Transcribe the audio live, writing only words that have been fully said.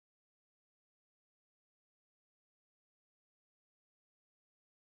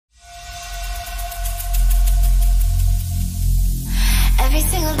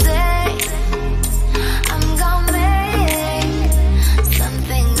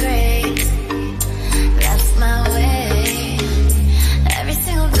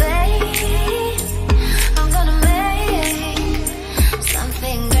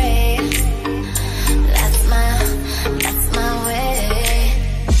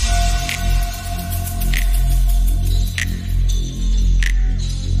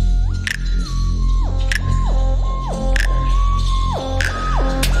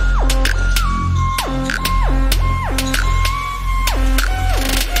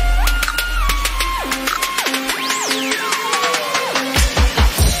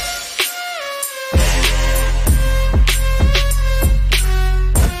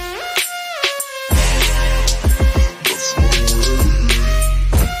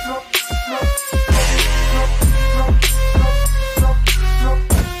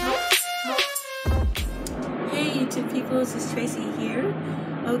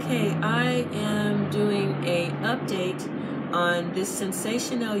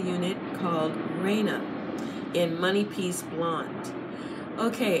Sensationell unit called Reyna in Money Piece Blonde.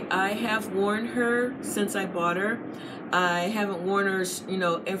 Okay, I have worn her since I bought her. I haven't worn her,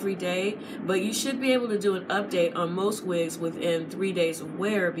 every day, but you should be able to do an update on most wigs within 3 days of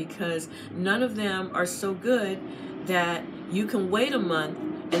wear, because none of them are so good that you can wait a month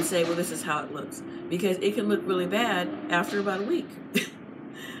and say, well, this is how it looks, because it can look really bad after about a week.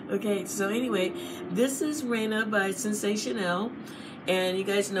 Okay, so anyway, this is Reyna by Sensationell, and you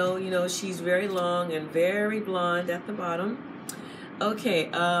guys know, she's very long and very blonde at the bottom. Okay,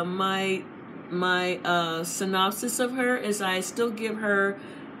 my synopsis of her is I still give her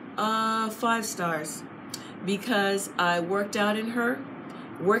 5 stars because I worked out in her.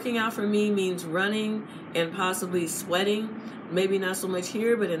 Working out for me means running and possibly sweating, maybe not so much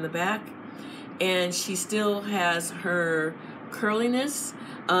here, but in the back. And she still has her curliness.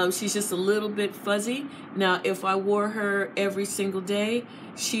 She's just a little bit fuzzy. Now, if I wore her every single day,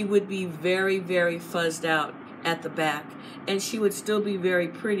 she would be very, very fuzzed out at the back, and she would still be very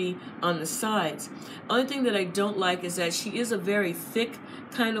pretty on the sides. Only thing that I don't like is that she is a very thick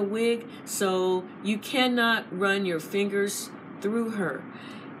kind of wig, so you cannot run your fingers through her.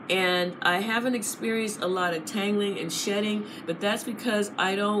 And I haven't experienced a lot of tangling and shedding, but that's because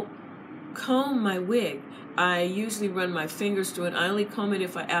I don't comb my wig. I usually run my fingers through it. I only comb it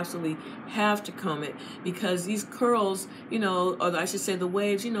if I absolutely have to comb it, because these curls, or I should say the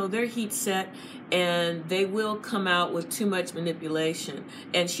waves, they're heat set and they will come out with too much manipulation.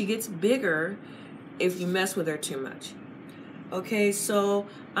 And she gets bigger if you mess with her too much. Okay, so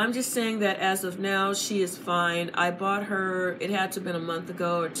I'm just saying that as of now, she is fine. I bought her, it had to have been a month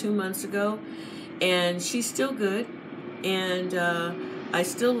ago or 2 months ago, and she's still good. And I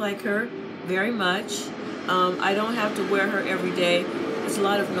still like her very much. I don't have to wear her every day. There's a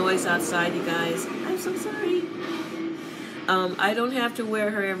lot of noise outside, you guys. I'm so sorry. I don't have to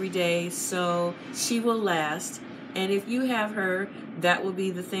wear her every day, so she will last. And if you have her, that will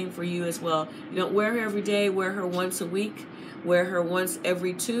be the thing for you as well. You don't wear her every day, wear her once a week, wear her once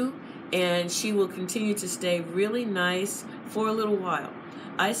every 2, and she will continue to stay really nice for a little while.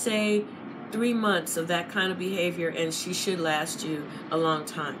 I say 3 months of that kind of behavior, and she should last you a long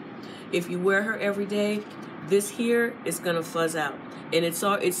time. If you wear her every day, this here is gonna fuzz out, and it's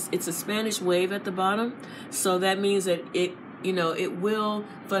a Spanish wave at the bottom, so that means that it will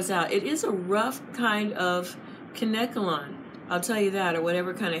fuzz out. It is a rough kind of Kinecolon, I'll tell you that, or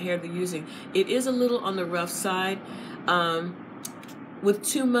whatever kind of hair they're using. It is a little on the rough side. With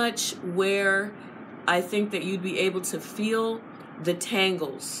too much wear, I think that you'd be able to feel the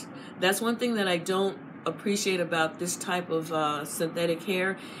tangles. That's one thing that I don't appreciate about this type of synthetic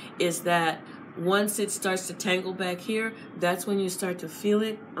hair, is that once it starts to tangle back here, that's when you start to feel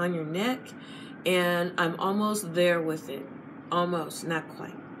it on your neck, and I'm almost there with it. Almost, not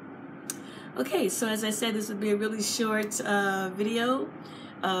quite. Okay, so as I said, this would be a really short video,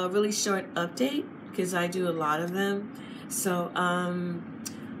 really short update, because I do a lot of them. So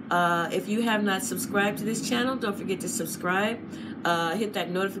if you have not subscribed to this channel, don't forget to subscribe. Hit that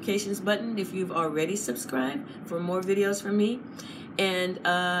notifications button if you've already subscribed for more videos from me. And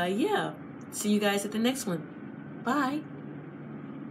yeah, see you guys at the next one. Bye.